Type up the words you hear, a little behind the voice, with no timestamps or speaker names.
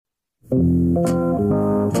If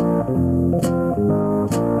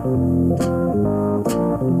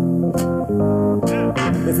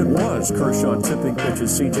it was Kershaw tipping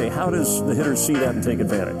pitches, CJ, how does the hitter see that and take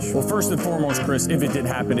advantage? Well, first and foremost, Chris, if it did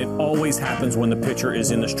happen, it always happens when the pitcher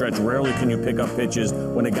is in the stretch. Rarely can you pick up pitches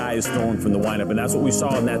when a guy is throwing from the windup, and that's what we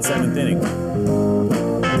saw in that 7th inning.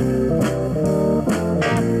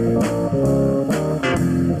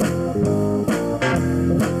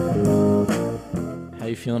 How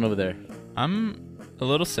you feeling over there? I'm a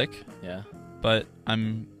little sick. Yeah. But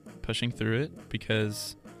I'm pushing through it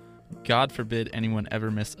because God forbid anyone ever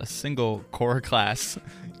miss a single core class.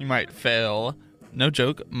 You might fail. No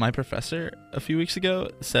joke, my professor a few weeks ago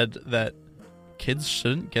said that kids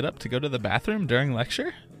shouldn't get up to go to the bathroom during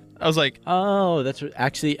lecture. I was like, oh, that's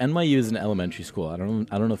actually NYU is an elementary school. I don't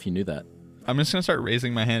know if you knew that. I'm just gonna start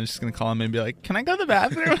raising my hand, just gonna call him and be like, can I go to the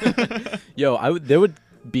bathroom? Yo, there would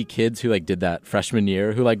be kids who like did that freshman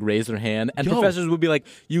year who like raised their hand, and professors would be like,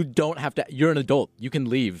 you don't have to, you're an adult, you can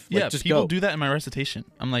leave. Like, yeah, just people go. do that in my recitation.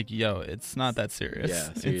 I'm like, yo, it's not that serious.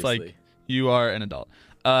 Yeah, seriously. It's like, you are an adult.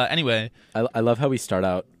 Anyway. I love how we start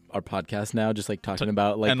out our podcast now just like talking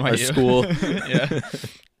about like NYU. our school. Yeah.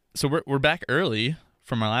 So we're back early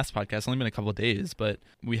from our last podcast. It's only been a couple of days, but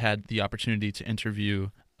we had the opportunity to interview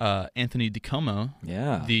Anthony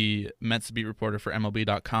DiComo, the Mets beat reporter for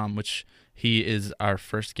MLB.com, which he is our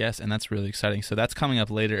first guest, and that's really exciting. So that's coming up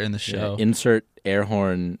later in the show. Yeah, insert air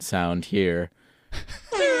horn sound here.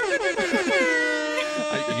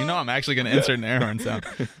 I'm actually going to insert an air horn sound.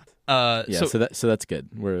 So that's good.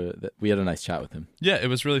 We had a nice chat with him. Yeah, it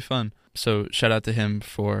was really fun. So shout out to him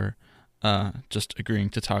for just agreeing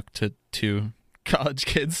to talk to two college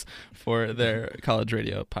kids for their college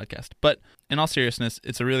radio podcast. But in all seriousness,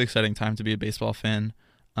 it's a really exciting time to be a baseball fan.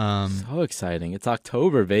 So exciting. It's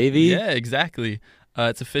October, baby. Yeah, exactly.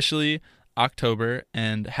 It's officially October,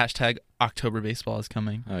 and hashtag October Baseball is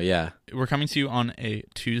coming. Oh, yeah. We're coming to you on a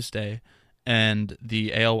Tuesday, and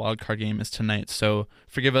the AL wildcard game is tonight. So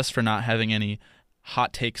forgive us for not having any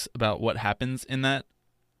hot takes about what happens in that,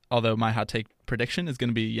 although my hot take prediction is going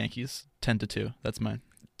to be Yankees 10-2. That's mine.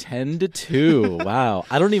 10-2. Wow.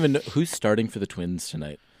 I don't even know who's starting for the Twins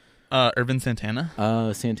tonight. Irvin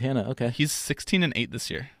Santana. Santana. Okay. He's 16-8 this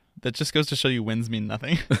year. That just goes to show you wins mean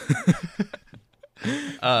nothing.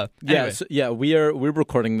 Anyway. We're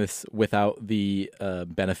recording this without the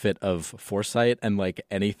benefit of foresight and like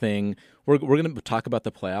anything. We're going to talk about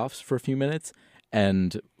the playoffs for a few minutes,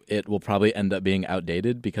 and it will probably end up being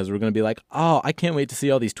outdated because we're going to be like, oh, I can't wait to see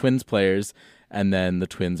all these Twins players. And then the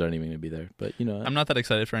Twins aren't even going to be there. But, I'm not that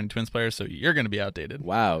excited for any Twins players, so you're going to be outdated.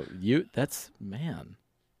 Wow. Man.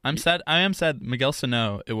 I'm sad. I am sad. Miguel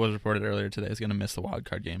Sano, it was reported earlier today, is going to miss the wild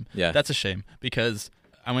card game. Yeah. That's a shame because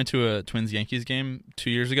I went to a Twins-Yankees game 2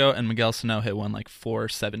 years ago, and Miguel Sano hit one like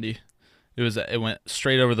 470. It went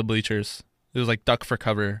straight over the bleachers. It was like duck for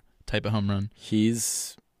cover type of home run.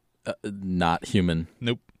 He's not human.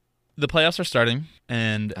 Nope. The playoffs are starting,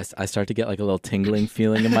 and I start to get like a little tingling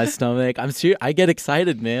feeling in my stomach. I'm serious. I get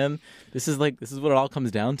excited, man. This is what it all comes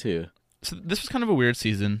down to. So this was kind of a weird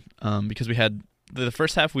season because we had the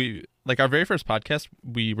first half. Our very first podcast,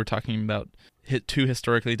 we were talking about two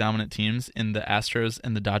historically dominant teams in the Astros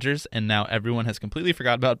and the Dodgers, and now everyone has completely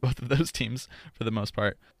forgot about both of those teams for the most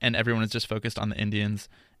part, and everyone is just focused on the Indians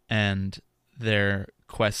and their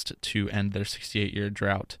quest to end their 68-year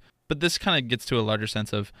drought. But this kind of gets to a larger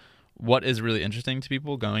sense of what is really interesting to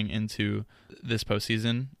people going into this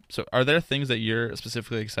postseason. So are there things that you're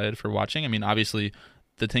specifically excited for watching? I mean, obviously,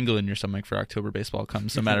 the tingle in your stomach for October baseball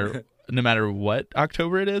comes no matter what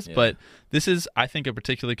October it is. Yeah. But this is, I think, a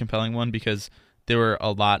particularly compelling one because there were a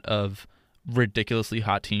lot of ridiculously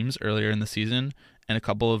hot teams earlier in the season, and a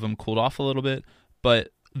couple of them cooled off a little bit. But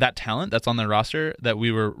that talent that's on their roster that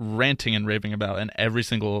we were ranting and raving about, and every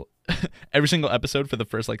single episode for the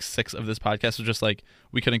first 6 of this podcast was just like,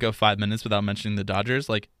 we couldn't go 5 minutes without mentioning the Dodgers.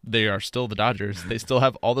 Like, they are still the Dodgers. They still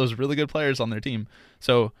have all those really good players on their team.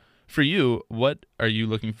 So for you, what are you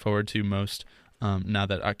looking forward to most now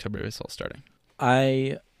that October is all starting?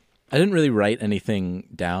 I didn't really write anything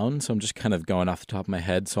down, so I'm just kind of going off the top of my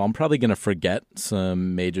head. So I'm probably going to forget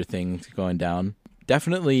some major things going down.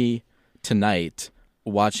 Definitely tonight,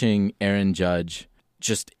 watching Aaron Judge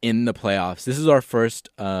just in the playoffs. This is our first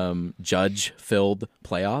Judge-filled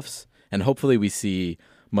playoffs, and hopefully we see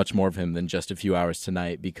much more of him than just a few hours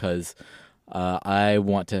tonight because I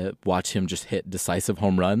want to watch him just hit decisive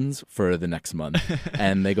home runs for the next month,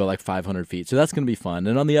 and they go 500 feet. So that's going to be fun.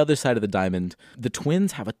 And on the other side of the diamond, the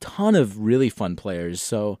Twins have a ton of really fun players,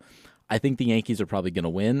 so I think the Yankees are probably going to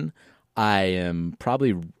win. I am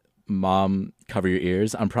probably, Mom, cover your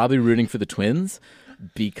ears, I'm probably rooting for the Twins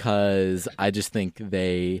because I just think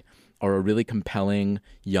they are a really compelling,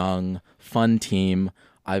 young, fun team.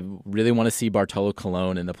 I really want to see Bartolo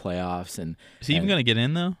Colon in the playoffs. And Is he even going to get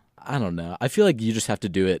in, though? I don't know. I feel like you just have to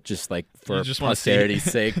do it just like for just posterity's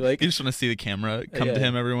sake. Like you just want to see the camera come to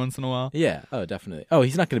him every once in a while. Yeah. Oh, definitely. Oh,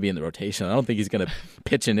 he's not going to be in the rotation. I don't think he's going to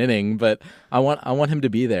pitch an inning, but I want him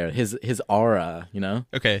to be there. His aura, you know?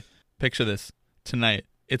 Okay. Picture this. Tonight,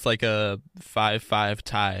 it's like a 5-5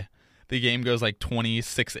 tie. The game goes like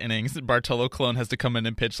 26 innings. Bartolo Colon has to come in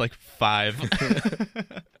and pitch like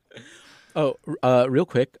 5. Oh, real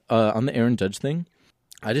quick, on the Aaron Judge thing,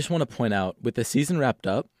 I just want to point out, with the season wrapped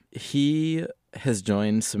up, he has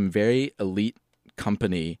joined some very elite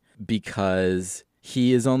company because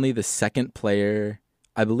he is only the second player,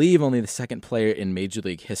 I believe only the second player in Major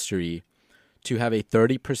League history to have a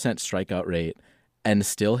 30% strikeout rate and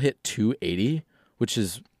still hit 280, which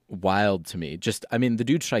is wild to me. I mean, the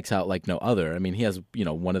dude strikes out like no other. I mean, he has,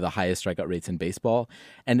 one of the highest strikeout rates in baseball,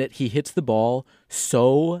 and that he hits the ball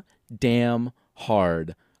so damn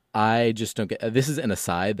hard. I just don't get. This is an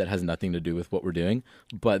aside that has nothing to do with what we're doing,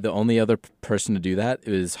 but the only other person to do that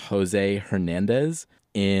is Jose Hernandez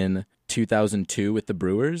in 2002 with the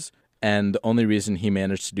Brewers, and the only reason he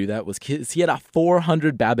managed to do that was he had a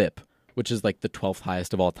 400 BABIP, which is like the 12th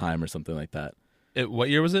highest of all time or something like that. What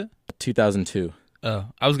year was it? 2002. Oh,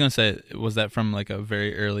 I was gonna say, was that from like a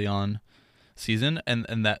very early on season, and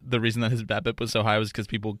that the reason that his BABIP was so high was because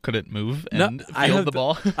people couldn't move and field the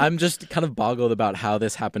ball? I'm just kind of boggled about how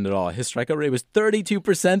this happened at all. His strikeout rate was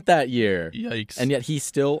 32% that year. Yikes! And yet he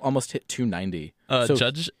still almost hit 290.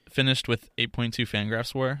 Judge finished with 8.2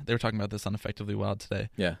 Fangraphs WAR. They were talking about this on Effectively Wild today.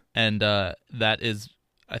 Yeah, and that is,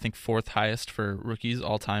 I think, 4th highest for rookies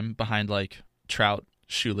all time, behind like Trout,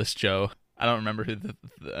 Shoeless Joe. I don't remember who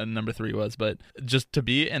the number 3 was, but just to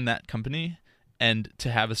be in that company and to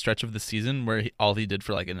have a stretch of the season where all he did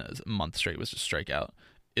for like a month straight was just strike out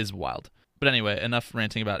is wild. But anyway, enough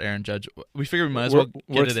ranting about Aaron Judge. We figure we might as well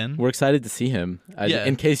get it in. We're excited to see him.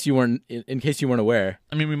 In case you weren't aware.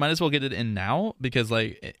 I mean, we might as well get it in now because,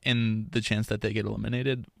 like, in the chance that they get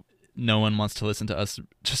eliminated, no one wants to listen to us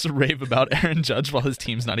just rave about Aaron Judge while his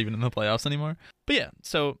team's not even in the playoffs anymore. But yeah,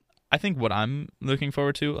 so I think what I'm looking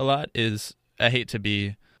forward to a lot is I hate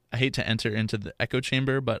to enter into the echo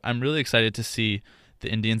chamber, but I'm really excited to see the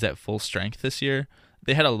Indians at full strength this year.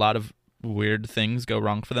 They had a lot of weird things go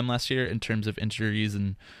wrong for them last year in terms of injuries,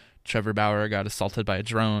 and Trevor Bauer got assaulted by a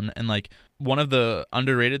drone. And like one of the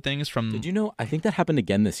underrated things from... Did you know, I think that happened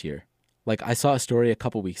again this year. Like I saw a story a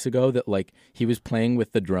couple weeks ago that like he was playing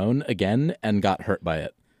with the drone again and got hurt by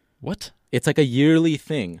it. What? It's like a yearly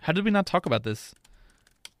thing. How did we not talk about this?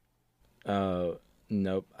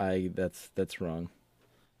 Nope. That's wrong.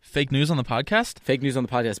 Fake news on the podcast? Fake news on the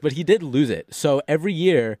podcast. But he did lose it. So every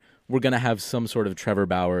year we're going to have some sort of Trevor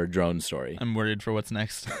Bauer drone story. I'm worried for what's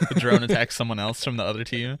next. The drone attacks someone else from the other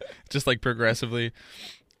team. Just like progressively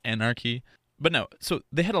anarchy. But no, so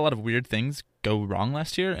they had a lot of weird things go wrong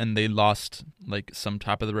last year, and they lost like some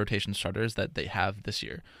top of the rotation starters that they have this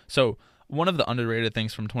year. So one of the underrated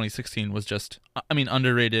things from 2016 was just, I mean,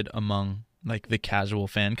 underrated among like the casual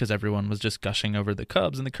fan because everyone was just gushing over the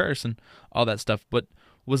Cubs and the curse and all that stuff, but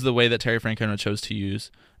was the way that Terry Francona chose to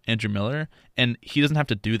use Andrew Miller. And he doesn't have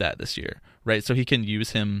to do that this year, right? So he can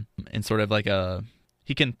use him in sort of like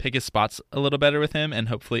he can pick his spots a little better with him, and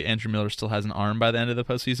hopefully Andrew Miller still has an arm by the end of the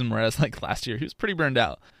postseason, whereas like last year he was pretty burned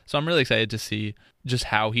out. So I'm really excited to see just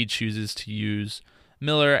how he chooses to use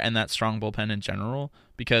Miller and that strong bullpen in general,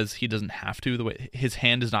 because he doesn't have to. The way his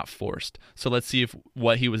hand is not forced. So let's see if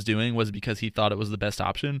what he was doing was because he thought it was the best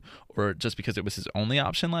option or just because it was his only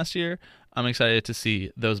option last year. I'm excited to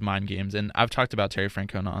see those mind games. And I've talked about Terry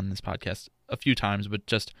Francona on this podcast a few times, but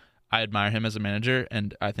just I admire him as a manager,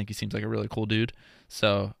 and I think he seems like a really cool dude.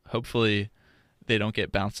 So hopefully they don't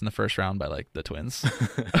get bounced in the first round by like the Twins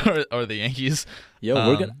or the Yankees.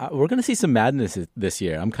 Yo, we're gonna see some madness this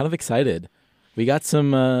year. I'm kind of excited. We got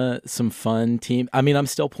some fun team. I mean, I'm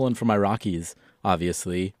still pulling for my Rockies,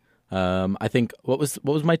 obviously. I think what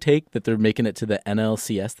was my take that they're making it to the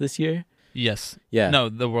NLCS this year? Yes. Yeah. No,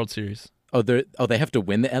 the World Series. Oh, they have to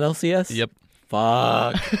win the NLCS? Yep.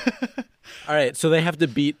 Fuck. All right, so they have to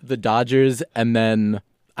beat the Dodgers and then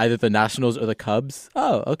either the Nationals or the Cubs.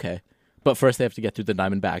 Oh, okay. But first they have to get through the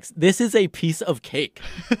Diamondbacks. This is a piece of cake.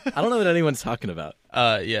 I don't know what anyone's talking about.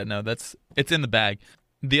 Yeah, no, it's in the bag.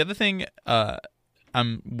 The other thing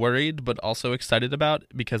I'm worried but also excited about,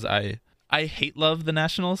 because I hate love the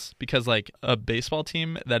Nationals, because like a baseball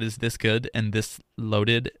team that is this good and this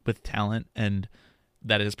loaded with talent and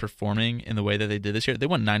that is performing in the way that they did this year. They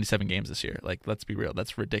won 97 games this year. Like, let's be real.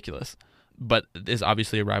 That's ridiculous. But is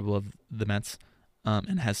obviously a rival of the Mets.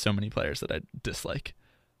 and has so many players that I dislike.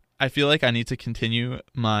 I feel like I need to continue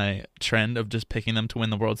my trend of just picking them to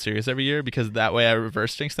win the World Series every year, because that way I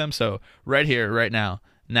reverse jinx them. So right here, right now,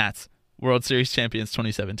 Nats, World Series champions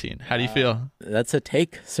 2017. How do you feel? That's a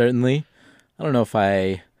take, certainly. I don't know if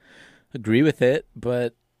I agree with it,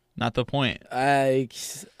 but Not the point. I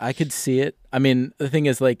could see it. I mean, the thing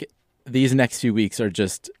is, like, these next few weeks are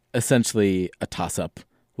just essentially a toss-up.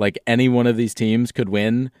 Like, any one of these teams could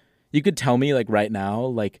win. You could tell me, like, right now,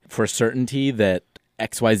 like, for certainty that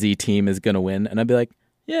XYZ team is going to win, and I'd be like,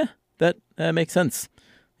 yeah, that makes sense.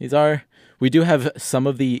 We do have some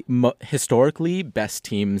of the historically best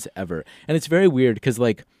teams ever. And it's very weird because,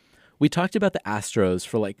 like, we talked about the Astros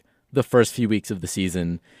for, like, the first few weeks of the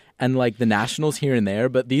season and, like, the Nationals here and there,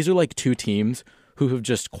 but these are, like, two teams who have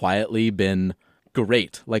just quietly been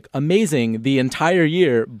great, like, amazing the entire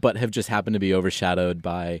year, but have just happened to be overshadowed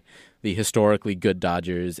by the historically good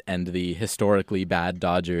Dodgers and the historically bad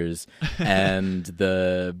Dodgers and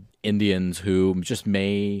the Indians, who just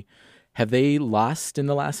have they lost in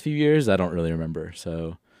the last few years? I don't really remember,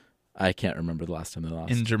 so I can't remember the last time they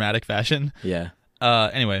lost. In dramatic fashion. Yeah.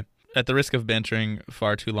 Anyway, at the risk of bantering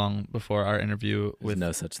far too long before our interview There's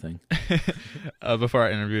no such thing. Before our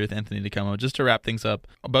interview with Anthony DiComo, just to wrap things up,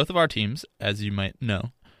 both of our teams, as you might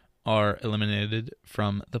know, are eliminated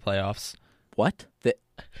from the playoffs. What?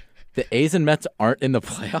 The A's and Mets aren't in the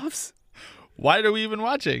playoffs? Why are we even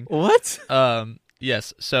watching? What?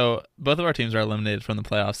 Yes, so both of our teams are eliminated from the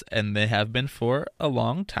playoffs, and they have been for a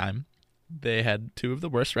long time. They had two of the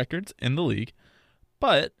worst records in the league.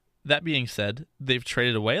 But that being said, they've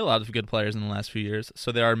traded away a lot of good players in the last few years,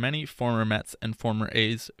 so there are many former Mets and former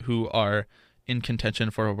A's who are in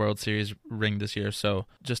contention for a World Series ring this year. So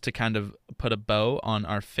just to kind of put a bow on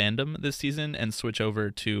our fandom this season and switch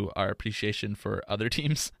over to our appreciation for other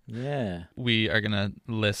teams, yeah, we are going to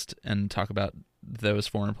list and talk about those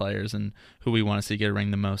foreign players and who we want to see get a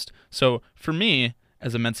ring the most. So for me,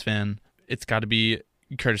 as a Mets fan, it's got to be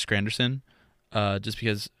Curtis Granderson, just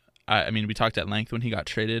because, I mean, we talked at length when he got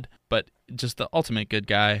traded, but just the ultimate good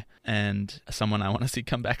guy and someone I want to see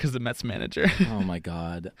come back as the Mets manager. Oh my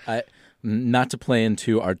God. Not to play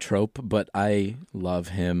into our trope, but I love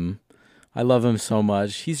him. I love him so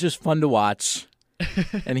much. He's just fun to watch.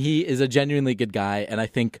 And he is a genuinely good guy. And I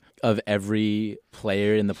think of every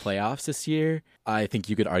player in the playoffs this year, I think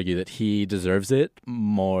you could argue that he deserves it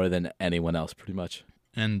more than anyone else, pretty much.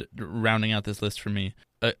 And rounding out this list for me,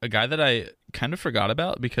 a guy that I kind of forgot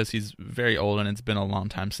about because he's very old and it's been a long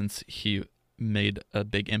time since he made a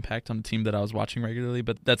big impact on the team that I was watching regularly,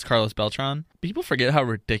 but that's Carlos Beltran. People forget how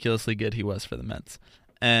ridiculously good he was for the Mets.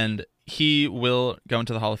 And he will go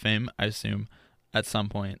into the Hall of Fame, I assume, at some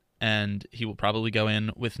point, and he will probably go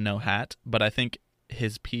in with no hat, but I think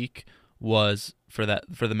his peak was for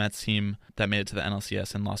the Mets team that made it to the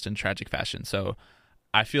NLCS and lost in tragic fashion. So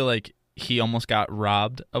I feel like he almost got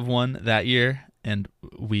robbed of one that year, and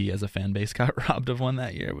we as a fan base got robbed of one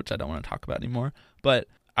that year, which I don't want to talk about anymore. But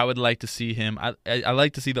I would like to see him. I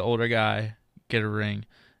like to see the older guy get a ring,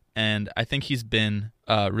 and I think he's been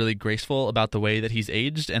really graceful about the way that he's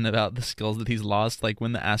aged and about the skills that he's lost. Like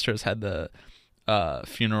when the Astros had the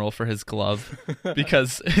funeral for his glove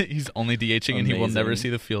because he's only DHing and he will never see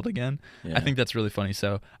the field again. Yeah. I think that's really funny.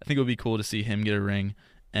 So I think it would be cool to see him get a ring,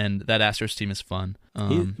 and that Astros team is fun.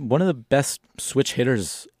 He's one of the best switch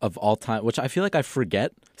hitters of all time, which I feel like I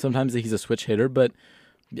forget sometimes that he's a switch hitter, but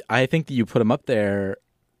I think that you put him up there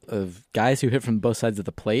of guys who hit from both sides of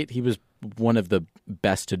the plate. He was one of the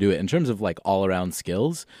best to do it in terms of like all around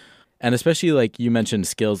skills. And especially like you mentioned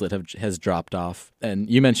skills that has dropped off, and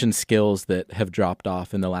you mentioned skills that have dropped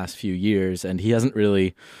off in the last few years, and he hasn't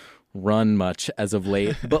really run much as of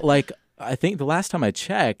late. But like I think the last time I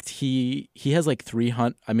checked, he has like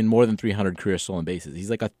 300, more than 300 career stolen bases. He's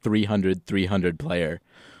like a 300 player,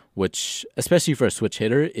 which especially for a switch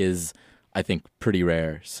hitter is, I think, pretty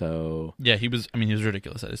rare. So yeah, he was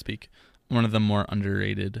ridiculous at his peak. One of the more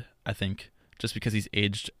underrated, I think, just because he's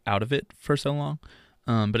aged out of it for so long.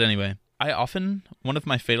 But anyway, one of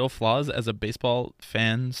my fatal flaws as a baseball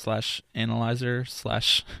fan / analyzer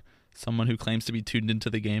 / someone who claims to be tuned into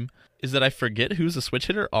the game is that I forget who's a switch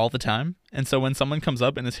hitter all the time. And so when someone comes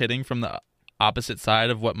up and is hitting from the opposite side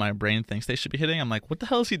of what my brain thinks they should be hitting, I'm like, what the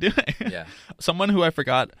hell is he doing? Yeah. Someone who I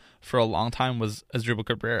forgot for a long time was Asdrubal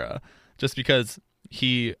Cabrera, just because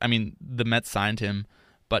the Mets signed him,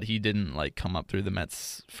 but he didn't like come up through the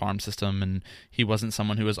Mets farm system, and he wasn't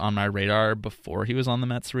someone who was on my radar before he was on the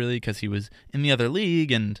Mets, really, because he was in the other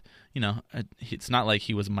league, and it's not like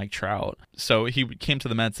he was Mike Trout. So he came to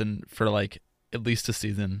the Mets, and for like at least a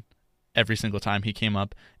season, every single time he came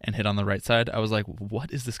up and hit on the right side, I was like,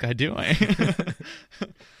 what is this guy doing?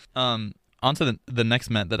 On to the next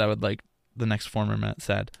Met that I would like, the next former Met,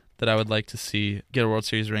 sad, that I would like to see get a World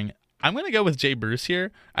Series ring. I'm going to go with Jay Bruce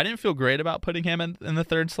here. I didn't feel great about putting him in the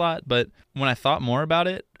third slot, but when I thought more about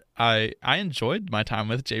it, I enjoyed my time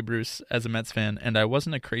with Jay Bruce as a Mets fan, and I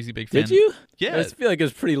wasn't a crazy big fan. Did you? Yeah. I just feel like it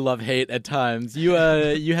was pretty love-hate at times. You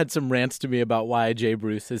had some rants to me about why Jay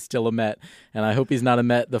Bruce is still a Met, and I hope he's not a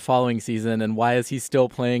Met the following season, and why is he still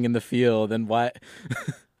playing in the field, and why...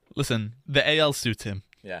 Listen, the AL suits him.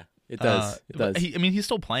 Yeah, it does. It does. He's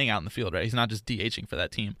still playing out in the field, right? He's not just DHing for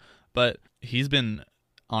that team, but he's been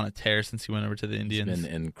on a tear since he went over to the Indians. It's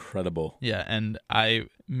been incredible. Yeah, and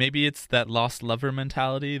maybe it's that lost lover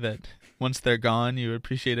mentality that once they're gone, you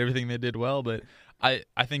appreciate everything they did well, but I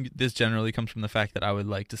think this generally comes from the fact that I would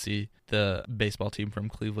like to see the baseball team from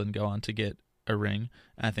Cleveland go on to get a ring.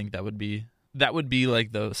 And I think that would be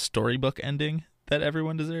like the storybook ending that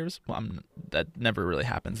everyone deserves. Well, that never really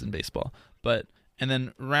happens in baseball. And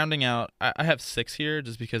then rounding out, I have 6 here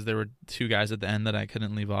just because there were 2 guys at the end that I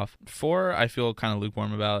couldn't leave off. 4, I feel kind of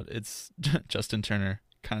lukewarm about. It's Justin Turner.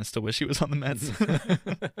 Kind of still wish he was on the Mets.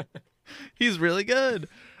 He's really good.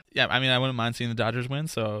 Yeah, I mean, I wouldn't mind seeing the Dodgers win,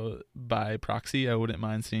 so by proxy, I wouldn't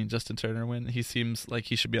mind seeing Justin Turner win. He seems like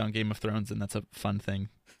he should be on Game of Thrones, and that's a fun thing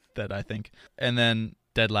that I think. And then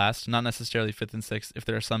dead last, not necessarily 5th and 6th. If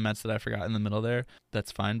there are some Mets that I forgot in the middle there,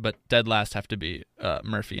 that's fine. But dead last have to be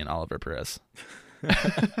Murphy and Oliver Perez.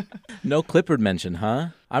 No Clippard mention, huh?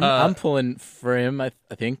 I'm pulling for him. I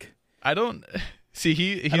think. I don't see.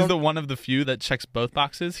 He's the one of the few that checks both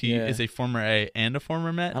boxes. He is a former A and a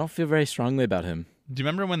former Met. I don't feel very strongly about him. Do you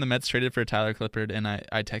remember when the Mets traded for Tyler Clippard and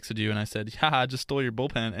I texted you and I said, "Haha, I just stole your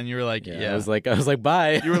bullpen," and you were like, "Yeah." I was like,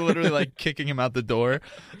 bye. You were literally like kicking him out the door.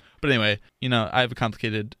 But anyway, I have a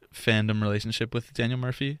complicated fandom relationship with Daniel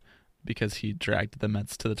Murphy because he dragged the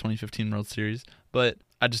Mets to the 2015 World Series. But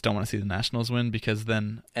I just don't want to see the Nationals win because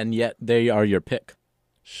then... And yet they are your pick.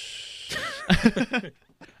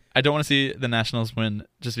 I don't want to see the Nationals win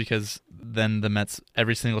just because then the Mets,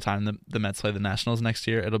 every single time the Mets play the Nationals next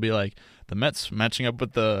year, it'll be like the Mets matching up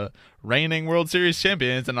with the reigning World Series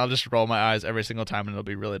champions, and I'll just roll my eyes every single time, and it'll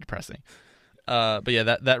be really depressing. But yeah,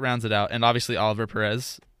 that rounds it out. And obviously Oliver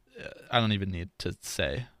Perez, I don't even need to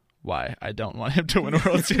say why I don't want him to win a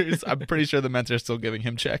World Series. I'm pretty sure the Mets are still giving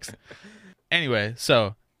him checks. Anyway,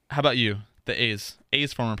 so how about you? The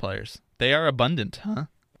A's former players. They are abundant, huh?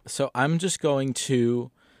 So I'm just going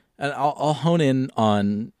to, and I'll hone in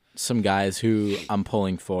on some guys who I'm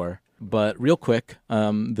pulling for. But real quick,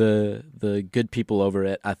 the good people over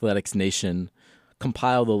at Athletics Nation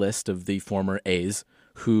compile the list of the former A's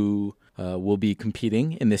who will be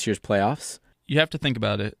competing in this year's playoffs. You have to think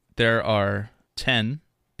about it. There are 10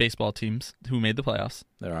 baseball teams who made the playoffs.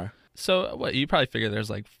 There are. So what you probably figure there's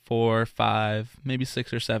like 4, 5, maybe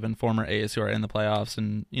 6 or 7 former A's who are in the playoffs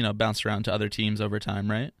and bounced around to other teams over time,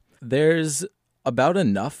 right? There's about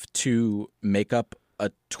enough to make up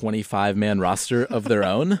a 25-man roster of their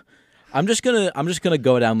own. I'm just gonna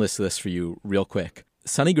go down this list for you real quick.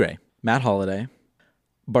 Sonny Gray, Matt Holliday,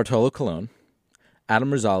 Bartolo Colon,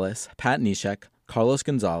 Adam Rosales, Pat Neshek, Carlos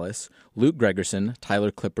Gonzalez, Luke Gregerson,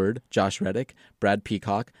 Tyler Clippard, Josh Reddick, Brad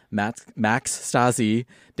Peacock, Max Stassi,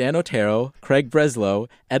 Dan Otero, Craig Breslow,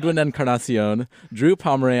 Edwin Encarnacion, Drew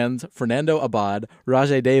Pomeranz, Fernando Abad,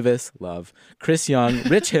 Rajai Davis, love, Chris Young,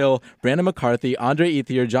 Rich Hill, Brandon McCarthy, Andre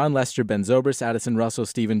Ethier, John Lester, Ben Zobrist, Addison Russell,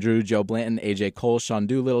 Stephen Drew, Joe Blanton, AJ Cole, Sean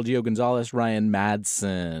Doolittle, Gio Gonzalez, Ryan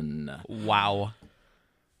Madsen. Wow.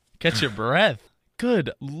 Catch your breath.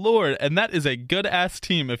 Good Lord. And that is a good-ass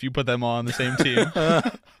team if you put them all on the same team.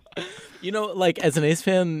 As an A's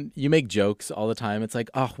fan, you make jokes all the time. It's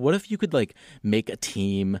like, oh, what if you could, make a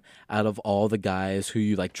team out of all the guys who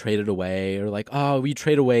you, traded away? Or, we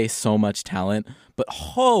trade away so much talent. But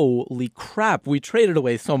holy crap, we traded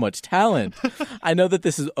away so much talent. I know that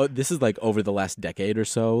this is over the last decade or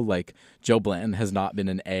so. Joe Blanton has not been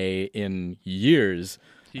an A in years.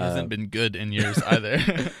 He hasn't been good in years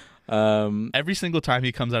either. Every single time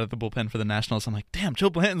he comes out of the bullpen for the Nationals, I'm like, damn, Joe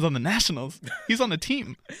Blanton's on the Nationals. He's on the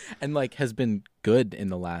team. And has been good in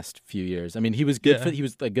the last few years. I mean, he was good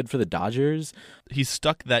good for the Dodgers. He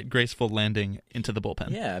stuck that graceful landing into the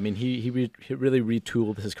bullpen. Yeah, I mean, he really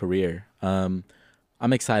retooled his career. I'm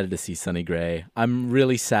excited to see Sonny Gray. I'm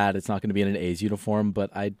really sad it's not going to be in an A's uniform,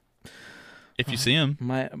 but if you see him,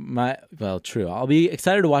 well, true. I'll be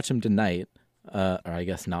excited to watch him tonight. Or I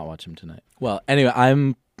guess not watch him tonight. Well, anyway,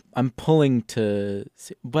 I'm I'm pulling to,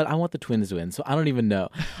 but I want the Twins to win, so I don't even know.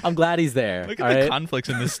 I'm glad he's there. Look at the conflicts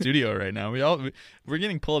in this studio right now. We're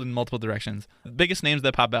getting pulled in multiple directions. The biggest names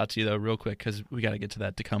that pop out to you though, real quick, because we got to get to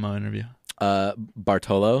that DeComo interview.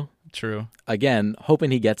 Bartolo. True. Again,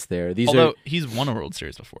 hoping he gets there. Although he's won a World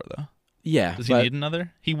Series before though. Yeah. Does he need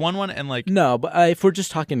another? He won one and like... No, but if we're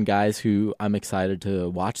just talking guys who I'm excited to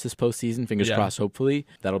watch this postseason, fingers crossed, hopefully,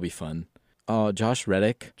 that'll be fun. Oh, Josh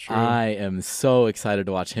Reddick. True. I am so excited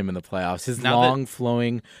to watch him in the playoffs. His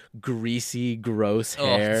flowing, greasy, gross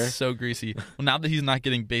hair. So greasy. Well, now that he's not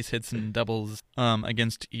getting base hits and doubles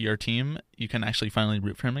against your team, you can actually finally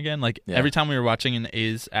root for him again. Every time we were watching an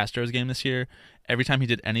A's-Astros game this year, every time he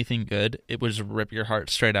did anything good, it would just rip your heart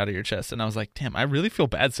straight out of your chest. And I was like, damn, I really feel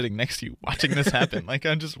bad sitting next to you watching this happen.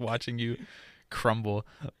 I'm just watching you crumble.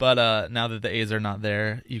 But now that the A's are not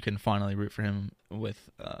there, you can finally root for him with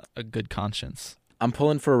a good conscience. I'm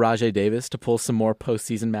pulling for Rajai Davis to pull some more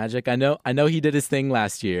postseason magic. I know he did his thing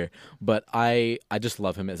last year, but I just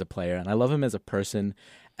love him as a player, and I love him as a person,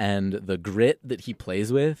 and the grit that he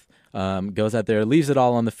plays with, goes out there, leaves it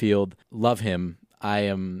all on the field. Love him.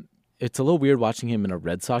 It's a little weird watching him in a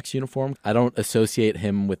Red Sox uniform. I don't associate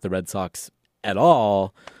him with the Red Sox at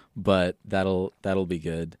all, but that'll be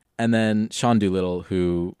good. And then Sean Doolittle,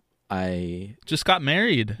 who I just got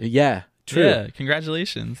married. Yeah, true. Yeah,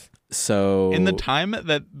 congratulations. So in the time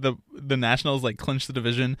that the Nationals clinched the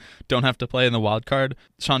division, don't have to play in the wild card,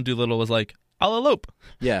 Sean Doolittle was like, I'll elope.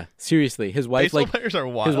 Yeah, seriously. His wife Baseball players are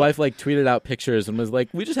wild. His wife tweeted out pictures and was like,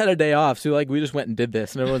 we just had a day off, so we just went and did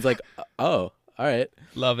this, and everyone's like, oh. All right.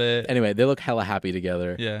 Love it. Anyway, they look hella happy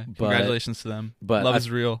together. Yeah. Congratulations to them. But love is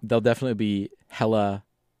real. They'll definitely be hella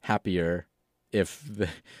happier if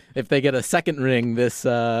they get a second ring this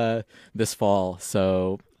fall.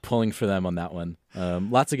 So pulling for them on that one.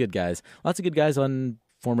 Lots of good guys. Lots of good guys on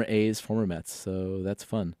former A's, former Mets. So that's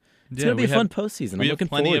fun. It's going to be a fun postseason. I'm looking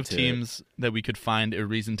forward to it. We have plenty of teams that we could find a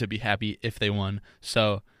reason to be happy if they won.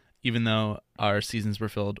 So even though our seasons were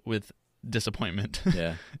filled with disappointment,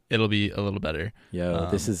 it'll be a little better.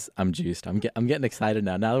 I'm juiced. I'm getting excited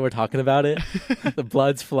now that we're talking about it. The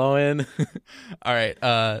blood's flowing. All right,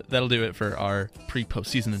 that'll do it for our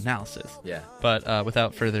pre-postseason analysis. But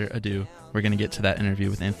without further ado, we're going to get to that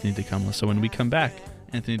interview with Anthony DeComo. So when we come back,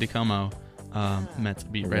 Anthony DeComo, Mets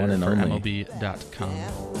beat writer for MLB.com.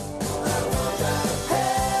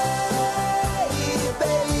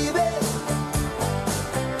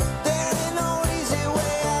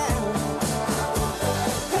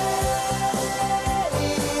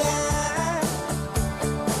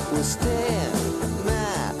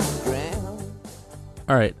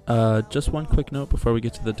 All right, just one quick note before we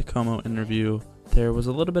get to the DeComo interview. There was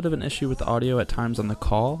a little bit of an issue with the audio at times on the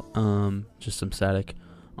call, just some static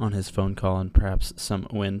on his phone call and perhaps some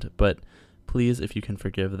wind, but please, if you can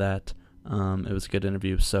forgive that, it was a good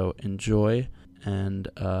interview, so enjoy, and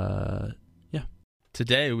yeah.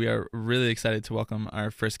 Today, we are really excited to welcome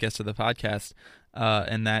our first guest of the podcast,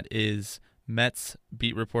 and that is Mets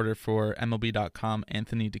beat reporter for MLB.com,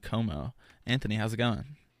 Anthony DeComo. Anthony, how's it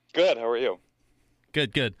going? Good, how are you?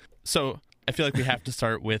 Good. So I feel like we have to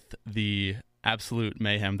start with the absolute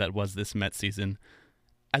mayhem that was this Mets season.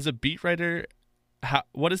 As a beat writer,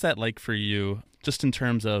 what is that like for you, just in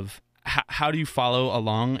terms of how do you follow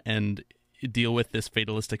along and deal with this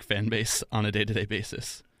fatalistic fan base on a day-to-day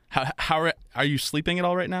basis? How are you sleeping at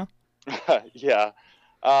all right now? Yeah.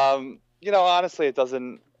 Honestly, it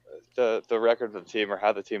doesn't, the record of the team or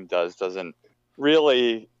how the team doesn't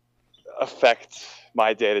really affect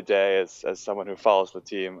my day-to-day as someone who follows the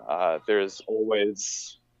team. There's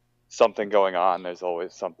always something going on. There's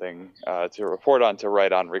always something to report on, to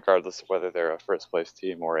write on, regardless of whether they're a first-place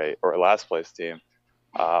team or a last-place team.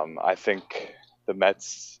 I think the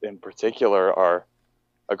Mets in particular are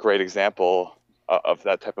a great example of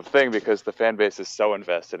that type of thing, because the fan base is so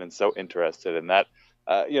invested and so interested in that.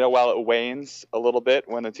 While it wanes a little bit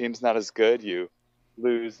when the team's not as good, you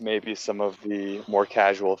lose maybe some of the more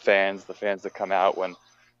casual fans, the fans that come out when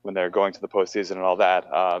they're going to the postseason and all that.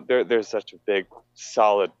 There's such a big,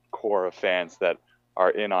 solid core of fans that are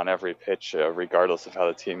in on every pitch, regardless of how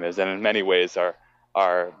the team is, and in many ways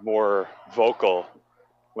are more vocal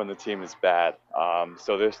when the team is bad.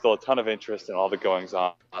 So there's still a ton of interest in all the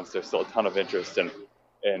goings-on. There's still a ton of interest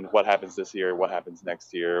in what happens this year, what happens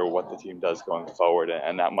next year, what the team does going forward,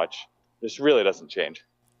 and that much just really doesn't change.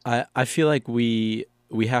 I feel like we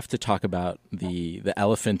have to talk about the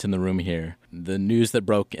elephant in the room here, the news that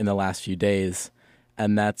broke in the last few days,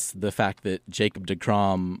 and that's the fact that Jacob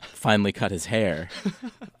deGrom finally cut his hair.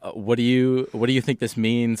 What do you think this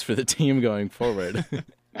means for the team going forward?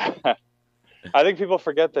 I think people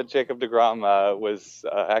forget that Jacob deGrom was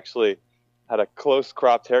actually had a close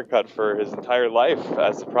cropped haircut for his entire life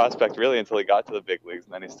as a prospect, really, until he got to the big leagues,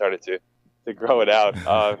 and then he started to grow it out.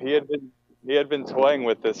 He had been toying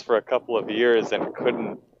with this for a couple of years and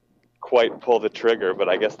couldn't quite pull the trigger, but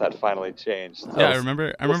I guess that finally changed. So yeah, I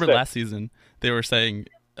remember last season they were saying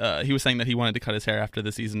he was saying that he wanted to cut his hair after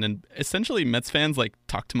the season, and essentially Mets fans like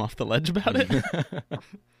talked him off the ledge about it.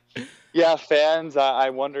 Yeah, fans. I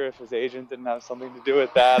wonder if his agent didn't have something to do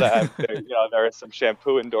with that. There are some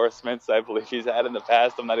shampoo endorsements I believe he's had in the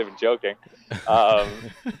past. I'm not even joking. But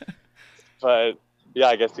yeah,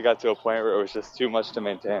 I guess he got to a point where it was just too much to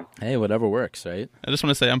maintain. Hey, whatever works, right? I just want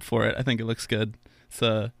to say I'm for it. I think it looks good. It's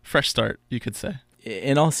a fresh start, you could say.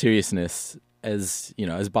 In all seriousness, as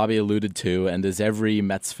Bobby alluded to, and as every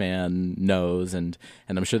Mets fan knows, and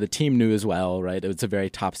I'm sure the team knew as well, right? It's a very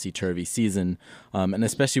topsy-turvy season, and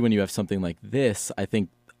especially when you have something like this, I think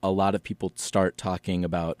a lot of people start talking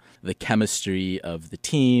about the chemistry of the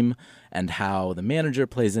team and how the manager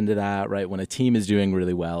plays into that, right? When a team is doing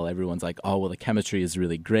really well, everyone's like, oh, well, the chemistry is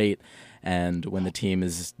really great. And when the team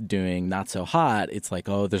is doing not so hot, it's like,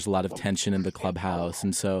 oh, there's a lot of tension in the clubhouse.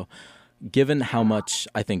 And so given how much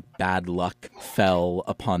I think bad luck fell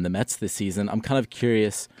upon the Mets this season, I'm kind of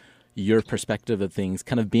curious your perspective of things,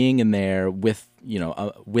 kind of being in there with,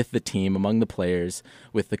 with the team, among the players,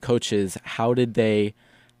 with the coaches. How did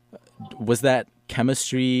was that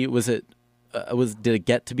chemistry, did it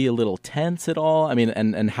get to be a little tense at all? I mean,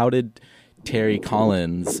 and how did Terry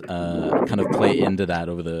Collins kind of play into that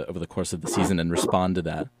over the course of the season and respond to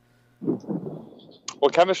that? Well,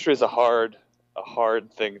 chemistry is a hard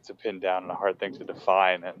thing to pin down and a hard thing to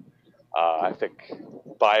define, and I think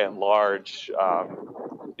by and large,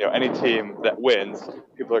 any team that wins,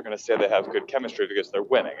 people are going to say they have good chemistry because they're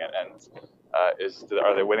winning,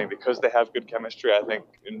 are they winning because they have good chemistry? I think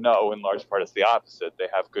no, in large part it's the opposite. They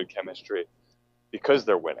have good chemistry because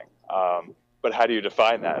they're winning. But how do you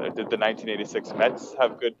define that? Did the 1986 Mets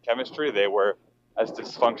have good chemistry? They were as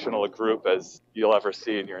dysfunctional a group as you'll ever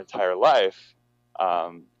see in your entire life,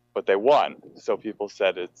 but they won. So people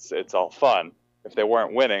said it's all fun. If they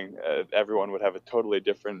weren't winning, everyone would have a totally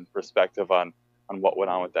different perspective on what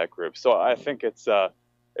went on with that group. So I think it's a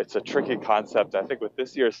tricky concept. I think with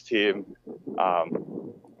this year's team,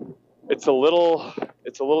 it's a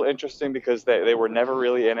little interesting because they were never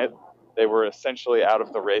really in it. They were essentially out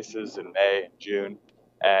of the races in May and June,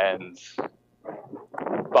 and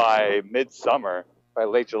by midsummer, by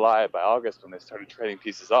late July, by August, when they started trading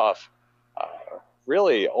pieces off,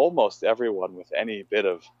 really almost everyone with any bit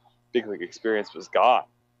of big league experience was gone.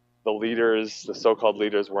 The so-called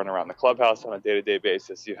leaders, weren't around the clubhouse on a day-to-day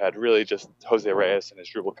basis. You had really just Jose Reyes and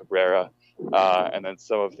Asdrubal Cabrera, and then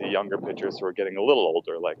some of the younger pitchers who were getting a little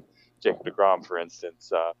older, like Jacob deGrom, for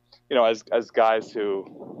instance. As guys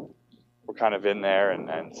who were kind of in there and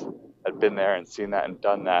had been there and seen that and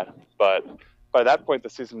done that. But by that point,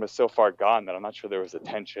 the season was so far gone that I'm not sure there was a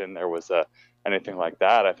tension, there was anything like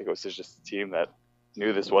that. I think it was just a team that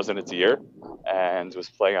knew this wasn't its year and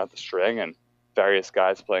was playing out the string, and various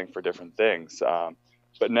guys playing for different things.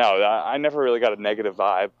 But no, I never really got a negative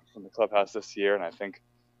vibe from the clubhouse this year, and I think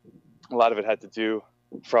a lot of it had to do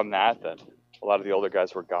from that a lot of the older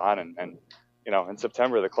guys were gone, and in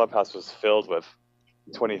September the clubhouse was filled with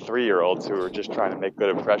 23-year-olds who were just trying to make good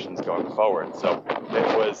impressions going forward. So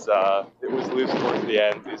it was loose towards the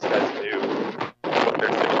end. These guys knew what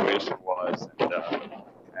their situation was, and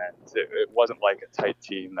it wasn't like a tight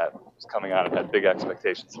team that was coming out and had big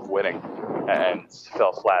expectations of winning and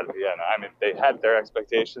fell flat at the end. I mean, they had their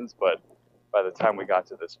expectations, but by the time we got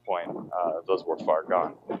to this point, those were far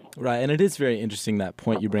gone. Right, and it is very interesting, that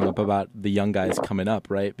point you bring up about the young guys coming up,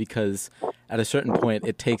 right? Because at a certain point,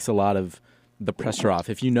 it takes a lot of the pressure off.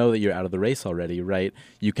 If you know that you're out of the race already, right,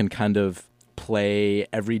 you can kind of play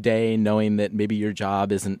every day knowing that maybe your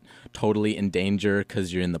job isn't totally in danger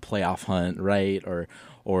because you're in the playoff hunt, right?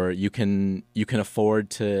 Or you can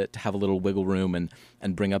afford to have a little wiggle room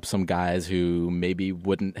and bring up some guys who maybe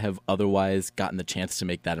wouldn't have otherwise gotten the chance to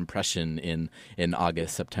make that impression in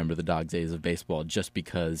August, September, the dog days of baseball, just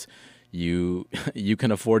because you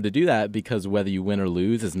can afford to do that, because whether you win or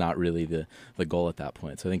lose is not really the goal at that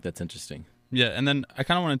point. So I think that's interesting. Yeah, and then I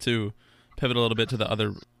kind of wanted to pivot a little bit to the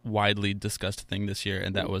other widely discussed thing this year,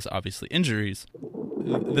 and that was obviously injuries.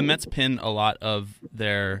 The Mets pin a lot of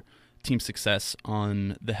their team success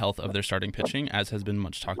on the health of their starting pitching, as has been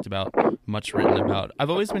much talked about, much written about. I've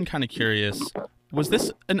always been kind of curious, was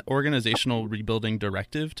this an organizational rebuilding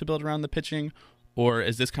directive to build around the pitching, or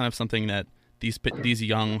is this kind of something that these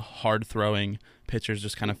young, hard-throwing pitchers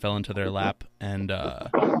just kind of fell into their lap and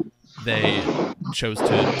they chose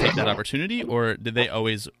to take that opportunity, or did they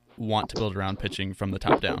always want to build around pitching from the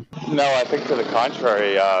top down? No, I think to the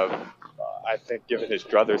contrary. I think given his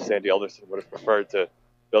druthers, Sandy Alderson would have preferred to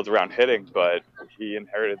build around hitting, but he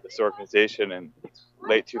inherited this organization in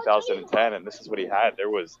late 2010, and this is what he had. There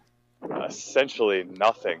was essentially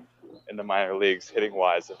nothing in the minor leagues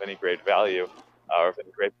hitting-wise of any great value or of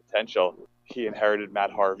any great potential. He inherited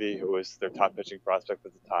Matt Harvey, who was their top pitching prospect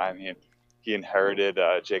at the time. He inherited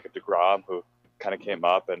Jacob deGrom, who kind of came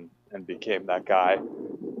up and became that guy.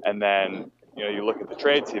 And then, you look at the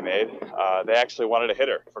trades he made. They actually wanted a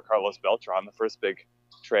hitter for Carlos Beltran, the first big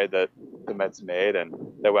trade that the Mets made, and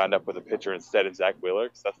they wound up with a pitcher instead in Zach Wheeler,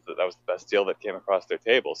 because that was the best deal that came across their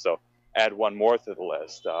table. So add one more to the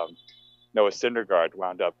list. Noah Syndergaard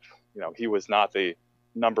wound up, he was not the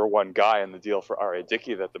number one guy in the deal for R.A.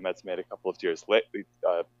 Dickey that the Mets made a couple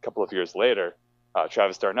of years later.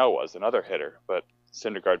 Travis d'Arnaud was another hitter, but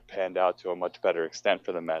Syndergaard panned out to a much better extent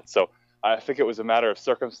for the Mets. So I think it was a matter of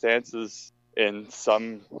circumstances. In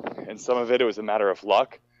some of it was a matter of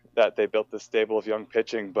luck that they built this stable of young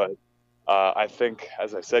pitching. But I think,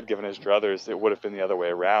 as I said, given his druthers, it would have been the other way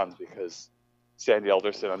around, because Sandy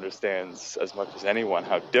Alderson understands as much as anyone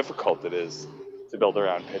how difficult it is to build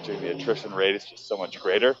around pitching. The attrition rate is just so much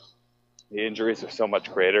greater. The injuries are so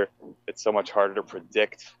much greater. It's so much harder to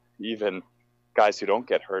predict, even guys who don't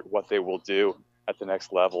get hurt, what they will do at the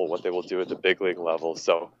next level, what they will do at the big league level.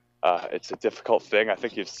 So it's a difficult thing. I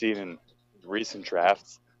think you've seen in recent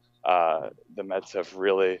drafts, the Mets have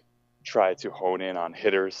really tried to hone in on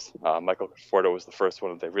hitters. Michael Conforto was the first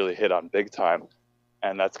one that they really hit on big time,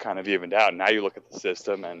 and that's kind of evened out. Now you look at the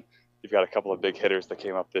system, and you've got a couple of big hitters that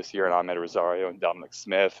came up this year, and Ahmed Rosario and Dominic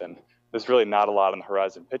Smith, and there's really not a lot on the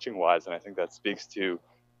horizon pitching-wise, and I think that speaks to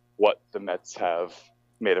what the Mets have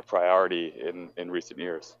made a priority in recent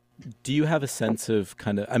years. Do you have a sense of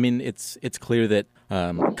it's clear that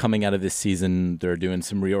coming out of this season, they're doing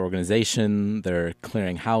some reorganization, they're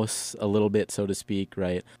clearing house a little bit, so to speak,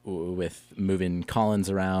 right, with moving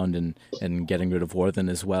Collins around and getting rid of Worthen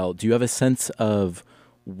as well. Do you have a sense of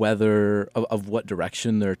of what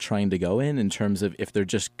direction they're trying to go in terms of if they're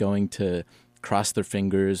just going to cross their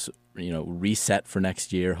fingers, reset for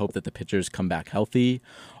next year, hope that the pitchers come back healthy?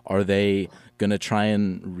 Are they going to try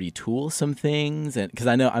and retool some things? And because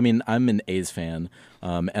I'm an A's fan,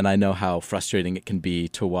 and I know how frustrating it can be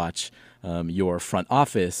to watch your front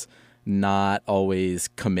office not always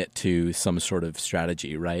commit to some sort of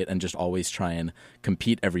strategy, right? And just always try and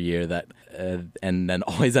compete every year and then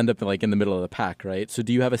always end up in the middle of the pack, right? So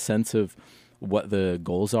do you have a sense of what the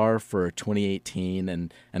goals are for 2018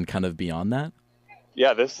 and kind of beyond that?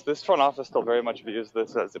 Yeah, this front office still very much views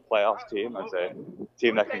this as a playoff team, as a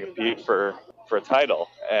team that can compete for a title.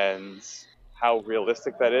 And how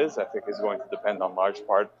realistic that is, I think, is going to depend on large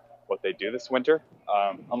part what they do this winter.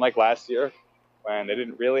 Unlike last year, when they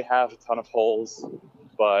didn't really have a ton of holes,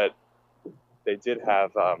 but they didn't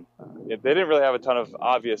really have a ton of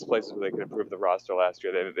obvious places where they could improve the roster last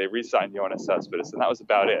year. They re-signed Yoenis Cespedes, and that was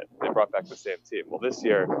about it. They brought back the same team. Well, this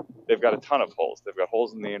year, they've got a ton of holes. They've got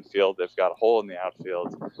holes in the infield. They've got a hole in the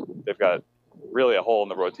outfield. They've got really a hole in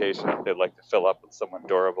the rotation that they'd like to fill up with someone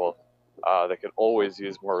durable. They could always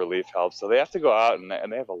use more relief help. So they have to go out, and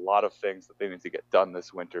they have a lot of things that they need to get done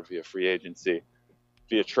this winter via free agency,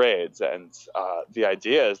 via trades. And the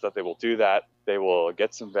idea is that they will do that. They will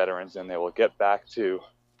get some veterans, and they will get back to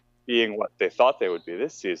being what they thought they would be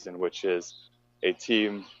this season, which is a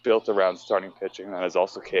team built around starting pitching that is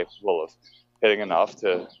also capable of hitting enough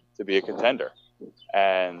to be a contender.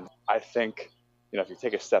 And I think, if you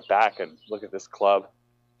take a step back and look at this club,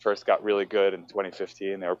 first got really good in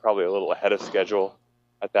 2015. They were probably a little ahead of schedule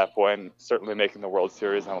at that point, certainly making the World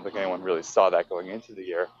Series. I don't think anyone really saw that going into the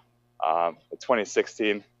year. In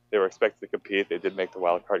 2016, they were expected to compete. They did make the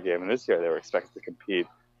wild card game, and this year they were expected to compete.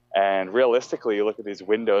 And realistically, you look at these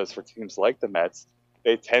windows for teams like the Mets,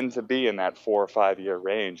 they tend to be in that 4 or 5 year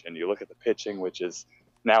range. And you look at the pitching, which is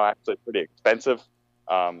now actually pretty expensive,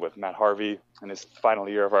 with Matt Harvey in his final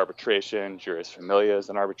year of arbitration, Juris Familia is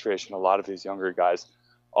in arbitration. A lot of these younger guys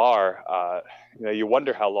are, you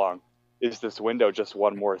wonder how long is this window, just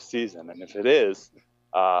one more season? And if it is,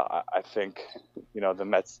 I think, the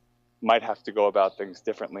Mets might have to go about things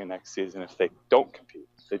differently next season if they don't compete.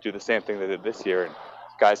 If they do the same thing they did this year and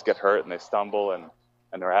guys get hurt and they stumble and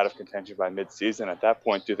they're out of contention by midseason, at that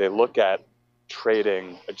point, do they look at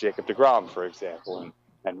trading a Jacob deGrom, for example,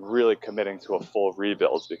 and really committing to a full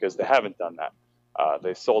rebuild? Because they haven't done that.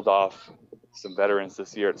 They sold off some veterans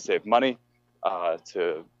this year to save money,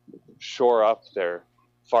 to shore up their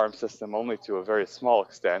farm system only to a very small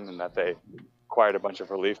extent, and that they acquired a bunch of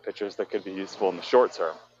relief pitchers that could be useful in the short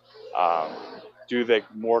term. Do they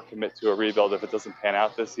more commit to a rebuild if it doesn't pan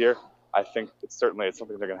out this year? I think it's something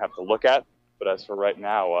they're going to have to look at. But as for right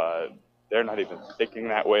now, they're not even thinking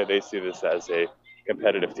that way. They see this as a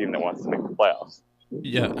competitive team that wants to make the playoffs.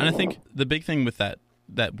 Yeah, and I think the big thing with that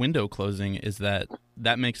window closing is that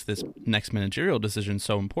makes this next managerial decision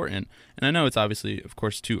so important. And I know it's obviously, of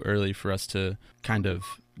course, too early for us to kind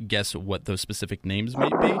of guess what those specific names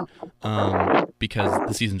might be because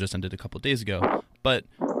the season just ended a couple of days ago. But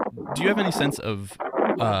do you have any sense of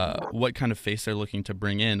what kind of face they're looking to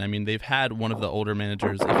bring in? I mean, they've had one of the older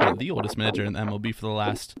managers, if not the oldest manager in the MLB for the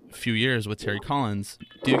last few years with Terry Collins.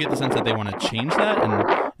 Do you get the sense that they want to change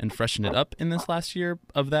that and freshen it up in this last year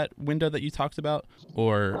of that window that you talked about?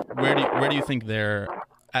 Or where do you think they're,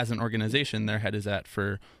 as an organization, their head is at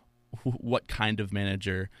for what kind of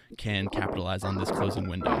manager can capitalize on this closing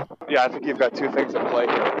window? Yeah, I think you've got two things at play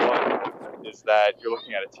here. One is that you're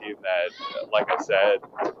looking at a team that, like I said,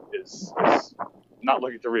 is not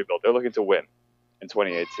looking to rebuild. They're looking to win in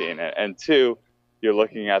 2018. And two, you're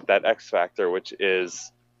looking at that X factor, which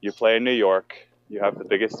is you play in New York, you have the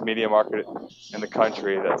biggest media market in the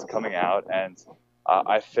country that's coming out. And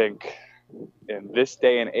I think in this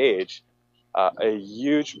day and age, a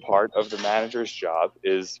huge part of the manager's job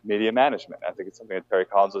is media management. I think it's something that Terry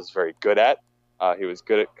Collins was very good at. He was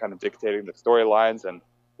good at kind of dictating the storylines and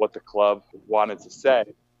what the club wanted to say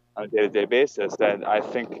on a day-to-day basis. And I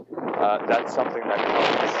think that's something that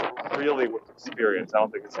comes really with experience. I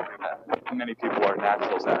don't think it's something that many people are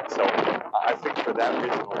naturals at. So I think for that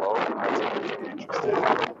reason alone, I'm really interested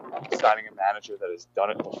in signing a manager that has done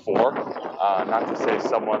it before. Not to say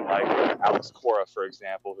someone like Alex Cora, for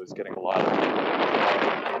example, who's getting a lot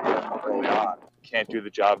of early on, can't do the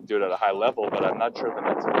job and do it at a high level, but I'm not sure the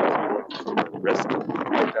Mets are going to be willing to risk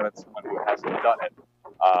looking at someone who hasn't done it.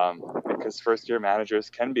 Because first-year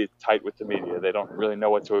managers can be tight with the media. They don't really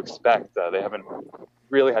know what to expect. They haven't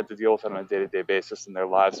really had to deal with it on a day-to-day basis in their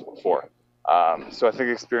lives before. So I think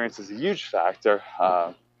experience is a huge factor.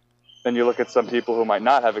 Then you look at some people who might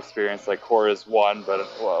not have experience, like Cora is one, but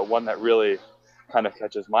one that really kind of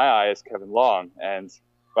catches my eye is Kevin Long. And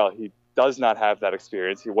while he does not have that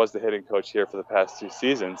experience, he was the hitting coach here for the past 2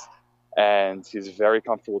 seasons, and he's very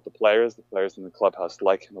comfortable with the players. The players in the clubhouse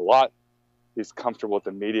like him a lot. He's comfortable with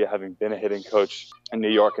the media, having been a hitting coach in New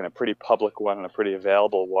York and a pretty public one and a pretty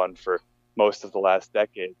available one for most of the last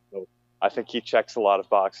decade. So I think he checks a lot of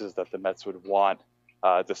boxes that the Mets would want,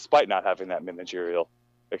 despite not having that managerial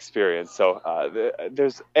experience. So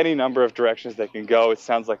there's any number of directions they can go. It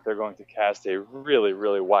sounds like they're going to cast a really,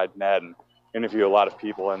 really wide net and interview a lot of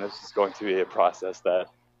people, and this is going to be a process that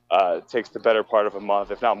takes the better part of a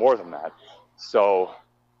month, if not more than that. So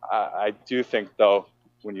I do think, though,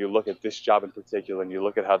 when you look at this job in particular and you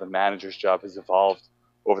look at how the manager's job has evolved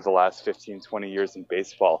over the last 15, 20 years in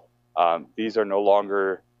baseball, these are no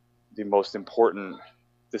longer the most important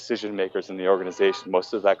decision makers in the organization.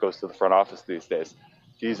 Most of that goes to the front office these days.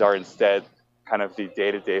 These are instead kind of the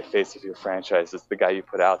day-to-day face of your franchise. It's the guy you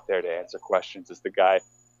put out there to answer questions. It's the guy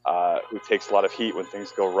who takes a lot of heat when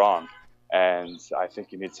things go wrong. And I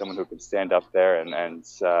think you need someone who can stand up there and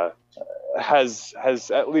has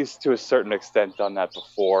at least to a certain extent done that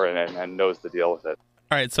before and knows the deal with it.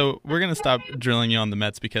 All right, so we're going to stop drilling you on the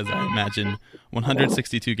Mets because I imagine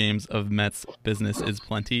 162 games of Mets business is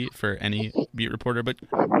plenty for any beat reporter. But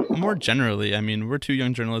more generally, I mean, we're 2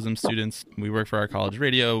 young journalism students. We work for our college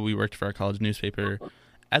radio. We worked for our college newspaper.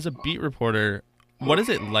 As a beat reporter, what is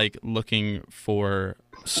it like looking for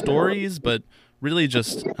stories, but really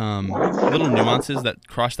just little nuances that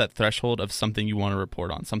cross that threshold of something you want to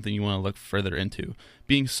report on, something you want to look further into?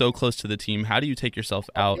 Being so close to the team, how do you take yourself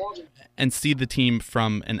out and see the team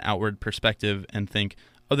from an outward perspective and think,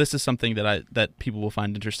 oh, this is something that people will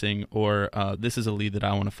find interesting, or this is a lead that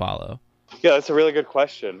I want to follow? Yeah, that's a really good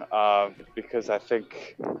question, because I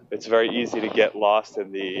think it's very easy to get lost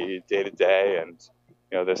in the day-to-day, and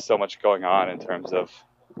there's so much going on in terms of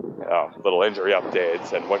little injury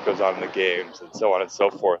updates and what goes on in the games and so on and so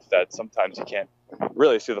forth, that sometimes you can't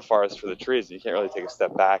really see the forest for the trees, and you can't really take a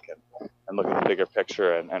step back and look at the bigger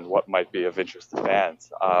picture and what might be of interest to fans.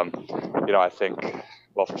 I think,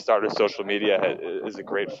 well, for starters, social media is a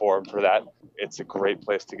great forum for that. It's a great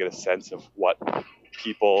place to get a sense of what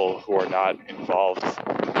people who are not involved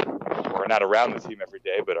or not around the team every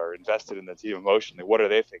day but are invested in the team emotionally, what are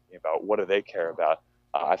they thinking about? What do they care about?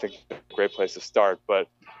 I think it's a great place to start. But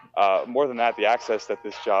more than that, the access that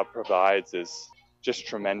this job provides is just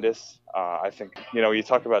tremendous. I think, you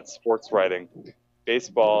talk about sports writing.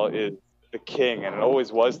 Baseball is the king, and it always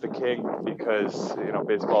was the king because,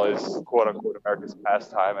 baseball is, quote unquote, America's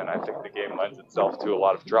pastime, and I think the game lends itself to a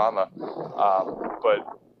lot of drama. But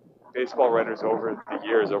baseball writers over the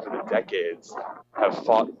years, over the decades, have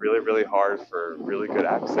fought really, really hard for really good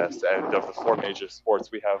access. And of the four major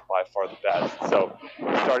sports, we have by far the best. So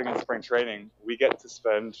starting in spring training, we get to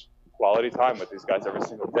spend quality time with these guys every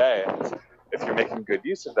single day. And if you're making good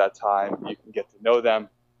use of that time, you can get to know them.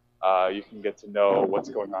 You can get to know what's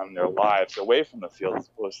going on in their lives away from the field, as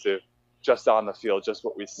opposed to just on the field, just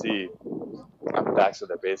what we see on the backs of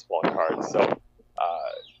their baseball cards. So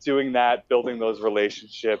doing that, building those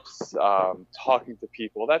relationships, talking to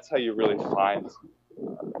people, that's how you really find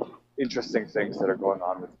interesting things that are going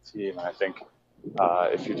on with the team. And I think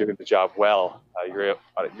if you're doing the job well,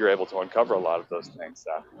 you're able to uncover a lot of those things.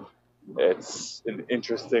 It's an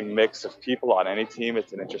interesting mix of people on any team.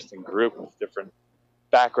 It's an interesting group of different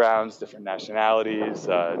backgrounds, different nationalities,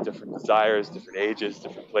 different desires, different ages,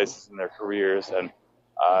 different places in their careers. And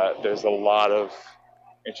there's a lot of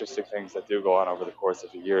interesting things that do go on over the course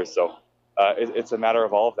of a year. So it's a matter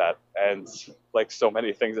of all of that. And like so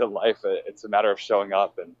many things in life, it's a matter of showing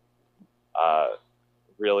up and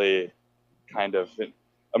really kind of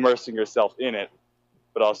immersing yourself in it,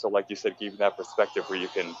 but also, like you said, keeping that perspective where you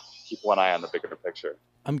can keep one eye on the bigger picture.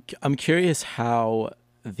 I'm curious how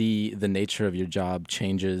the nature of your job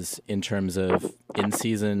changes in terms of in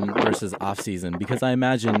season versus off season, because I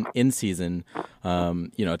imagine in season,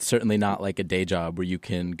 it's certainly not like a day job where you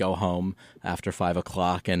can go home after 5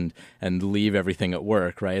 o'clock and leave everything at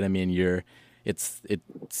work, right? I mean, it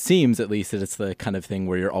seems at least that it's the kind of thing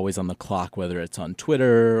where you're always on the clock, whether it's on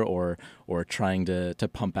Twitter or trying to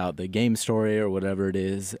pump out the game story or whatever it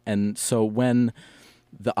is. And so when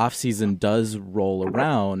the off season does roll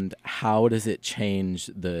around, how does it change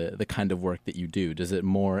the kind of work that you do? Does it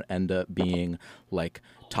more end up being like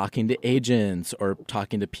talking to agents or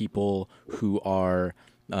talking to people who are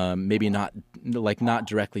maybe not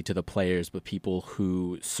directly to the players, but people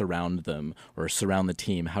who surround them or surround the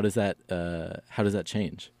team? How does that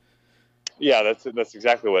change? Yeah, that's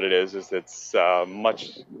exactly what it is. It's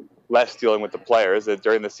much less dealing with the players.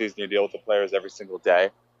 During the season, you deal with the players every single day.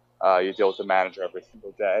 You deal with the manager every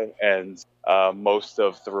single day, and most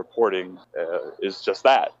of the reporting is just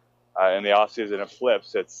that. In the offseason, it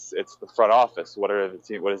flips. It's the front office. What is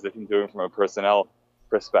the team doing from a personnel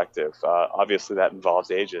perspective? Obviously, that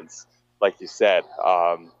involves agents, like you said.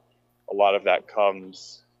 A lot of that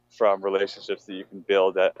comes from relationships that you can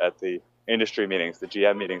build at the industry meetings, the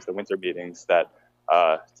GM meetings, the winter meetings that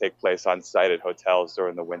take place on site at hotels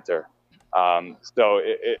during the winter. So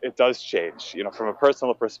it does change. From a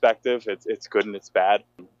personal perspective, it's good and it's bad.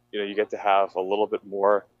 You get to have a little bit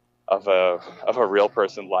more of a real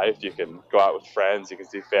person life. You can go out with friends. You can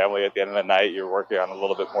see family at the end of the night. You're working on a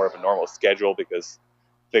little bit more of a normal schedule because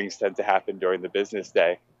things tend to happen during the business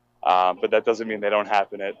day. But that doesn't mean they don't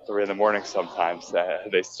happen at 3 a.m. sometimes.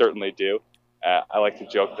 They certainly do. I like to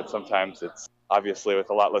joke that sometimes it's obviously with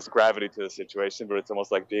a lot less gravity to the situation, but it's almost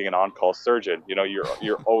like being an on-call surgeon.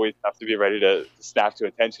 You're always have to be ready to snap to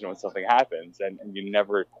attention when something happens, and you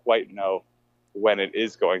never quite know when it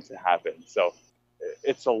is going to happen. So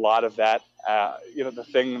it's a lot of that. The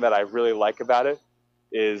thing that I really like about it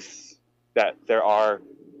is that there are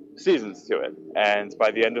seasons to it, and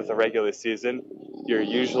by the end of the regular season, you're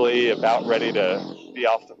usually about ready to be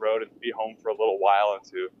off the road and be home for a little while and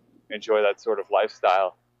to enjoy that sort of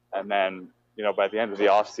lifestyle. And then by the end of the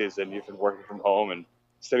off season, you've been working from home and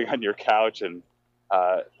sitting on your couch and,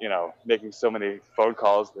 making so many phone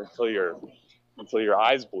calls until your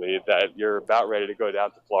eyes bleed that you're about ready to go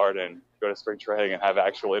down to Florida and go to spring training and have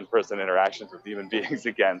actual in-person interactions with human beings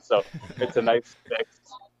again. So it's a nice mix.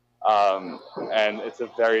 And it's a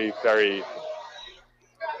very, very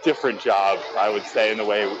different job, I would say, in the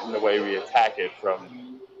way we attack it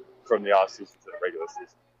from the off season to the regular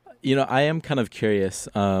season. I am kind of curious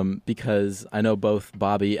because I know both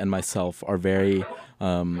Bobby and myself are very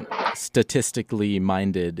statistically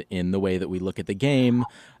minded in the way that we look at the game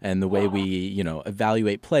and the way we,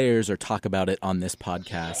 evaluate players or talk about it on this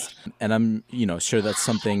podcast. And I'm, sure that's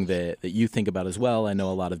something that you think about as well. I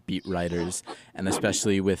know a lot of beat writers, and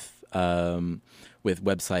especially with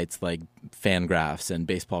websites like Fangraphs and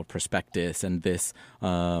Baseball Prospectus and this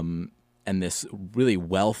really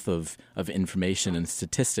wealth of information and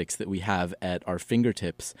statistics that we have at our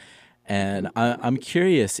fingertips. And I'm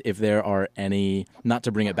curious if there are any, not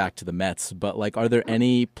to bring it back to the Mets, but are there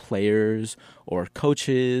any players or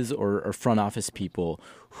coaches or front office people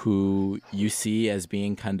who you see as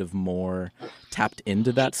being kind of more tapped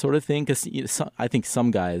into that sort of thing? Because I think some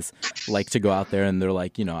guys like to go out there and they're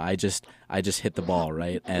like, I just hit the ball,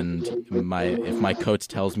 right? And if my coach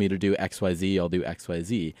tells me to do XYZ, I'll do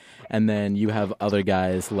XYZ. And then you have other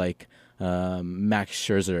guys like Max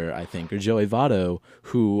Scherzer, I think, or Joey Votto,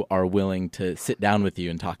 who are willing to sit down with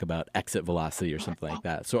you and talk about exit velocity or something like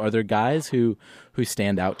that. So are there guys who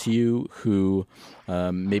stand out to you who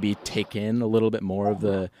maybe take in a little bit more of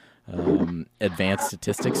the advanced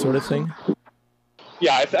statistics sort of thing?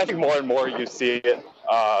 Yeah, I think more and more you see it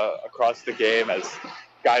across the game as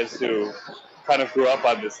guys who kind of grew up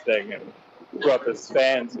on this thing and grew up as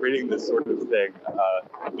fans reading this sort of thing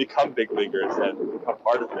become big leaguers and become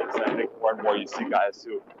part of this. And I think more and more you see guys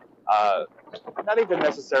who not even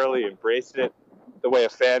necessarily embrace it the way a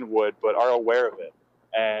fan would, but are aware of it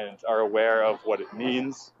and are aware of what it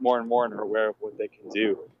means more and more and are aware of what they can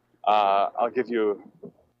do. I'll give you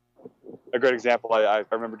a great example. I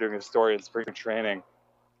remember doing a story in spring training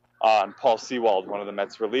on Paul Sewald, one of the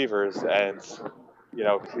Mets relievers, and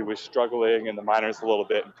he was struggling in the minors a little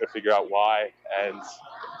bit and couldn't figure out why. And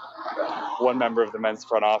one member of the men's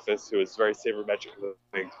front office, who was very sabermetrically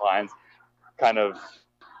inclined, kind of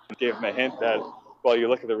gave him a hint that, well, you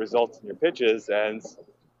look at the results in your pitches, and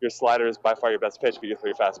your slider is by far your best pitch, but you throw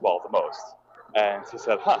your fastball the most. And he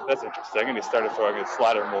said, that's interesting. And he started throwing his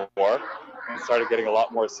slider more and started getting a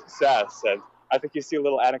lot more success. And I think you see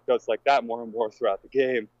little anecdotes like that more and more throughout the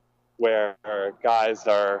game, where guys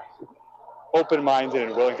are open-minded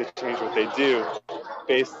and willing to change what they do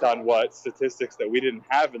based on what statistics that we didn't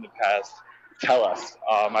have in the past tell us.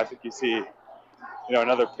 I think you see,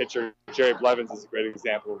 another pitcher, Jerry Blevins is a great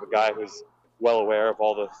example of a guy who's well aware of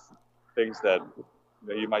all the things that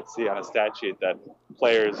you might see on a stat sheet that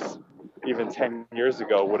players even 10 years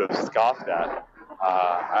ago would have scoffed at.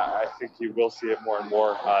 I think you will see it more and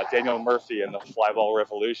more. Daniel Murphy and the fly ball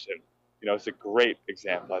revolution, it's a great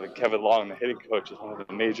example. I think Kevin Long, the hitting coach, is one of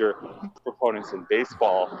the major proponents in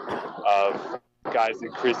baseball of guys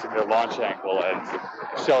increasing their launch angle and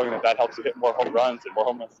showing that helps you hit more home runs and more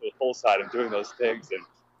home runs to the full side and doing those things. And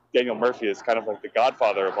Daniel Murphy is kind of like the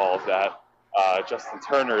godfather of all of that. Justin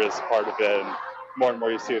Turner is part of it, and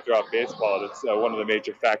more you see it throughout baseball. And it's one of the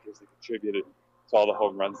major factors that contributed to all the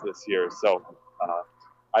home runs this year. So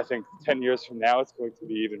I think 10 years from now, it's going to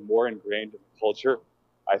be even more ingrained in the culture.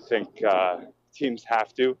 I think teams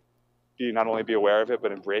have to not only be aware of it,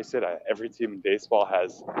 but embrace it. Every team in baseball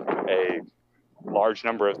has a large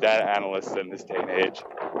number of data analysts in this day and age.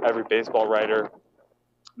 Every baseball writer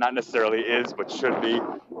not necessarily is, but should be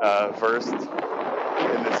versed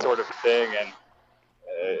in this sort of thing.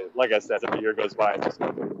 And like I said, as the year goes by, it's just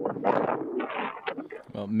going to be more and more.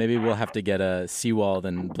 Well, maybe we'll have to get Sewald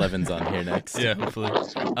and Blevins on here next. Yeah, hopefully.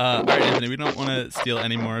 All right, Anthony, we don't want to steal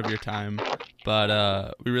any more of your time,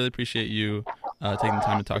 but we really appreciate you taking the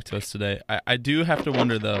time to talk to us today. I do have to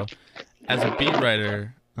wonder, though, as a beat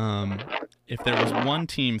writer, if there was one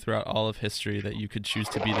team throughout all of history that you could choose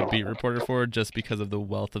to be the beat reporter for just because of the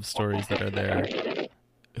wealth of stories that are there,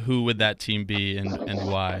 who would that team be and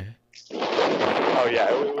why? Oh,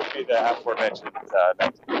 yeah, it would be the aforementioned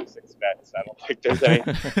 1986 Mets. I don't think there's any.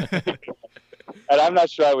 And I'm not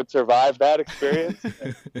sure I would survive that experience.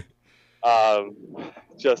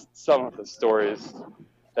 Just some of the stories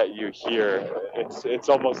that you hear, it's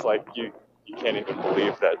almost like you can't even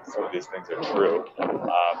believe that some of these things are true.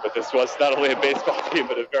 But this was not only a baseball team,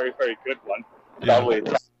 but a very, very good one. Probably it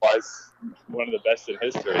was one of the best in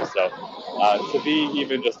history. So to be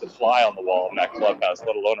even just a fly on the wall in that clubhouse,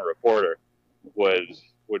 let alone a reporter,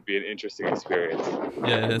 would be an interesting experience.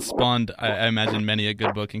 Yeah, it has spawned, I imagine, many a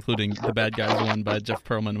good book, including The Bad Guys one by Jeff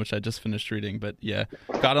Pearlman, which I just finished reading. But yeah,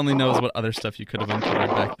 God only knows what other stuff you could have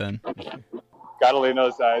uncovered back then. God only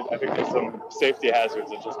knows. I think there's some safety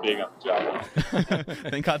hazards in just being on the job.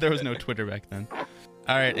 Thank God there was no Twitter back then.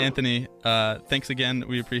 All right, Anthony, thanks again.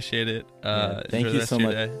 We appreciate it. Thank you so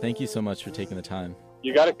much. Thank you so much for taking the time.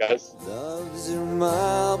 You got it, guys. Loves her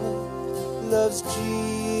mama, loves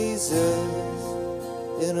Jesus.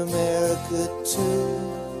 In America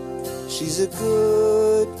too, she's a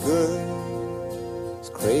good girl. She's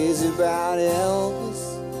crazy about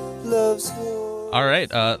Elvis, loves her. All right,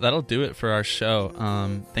 that'll do it for our show.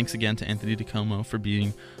 Thanks again to Anthony DiComo for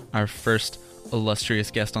being our first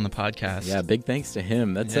illustrious guest on the podcast. Yeah, big thanks to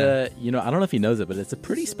him. That's I don't know if he knows it, but it's a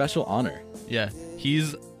pretty special honor. Yeah,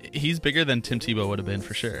 he's bigger than Tim Tebow would have been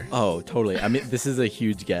for sure. Oh, totally. I mean, this is a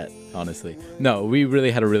huge get, honestly. No, we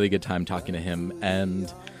really had a really good time talking to him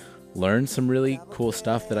and learned some really cool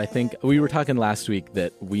stuff that I think we were talking last week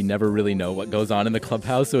that we never really know what goes on in the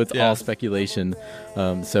clubhouse, so it's all speculation.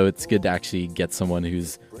 So it's good to actually get someone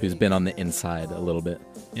who's been on the inside a little bit.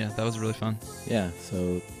 Yeah, that was really fun. Yeah,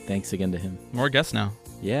 so thanks again to him. More guests now.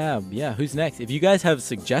 Yeah. Who's next? If you guys have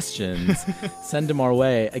suggestions, send them our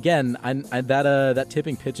way. Again, that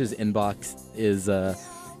Tipping Pitches inbox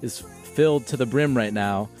is filled to the brim right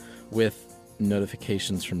now with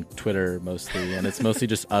notifications from Twitter mostly, and it's mostly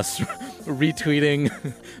just us retweeting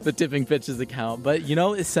the Tipping Pitches account. But,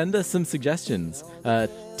 send us some suggestions.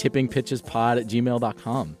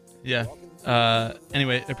 tippingpitchespod@gmail.com. Yeah.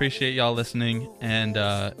 Anyway, appreciate y'all listening, and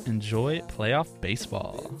enjoy playoff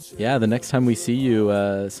baseball. Yeah, the next time we see you,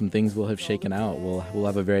 some things will have shaken out. We'll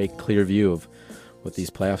have a very clear view of what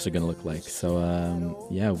these playoffs are going to look like. So,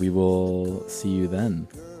 we will see you then.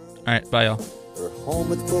 All right, bye, y'all. Her home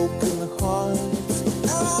with broken hearts.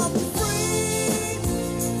 I'm free.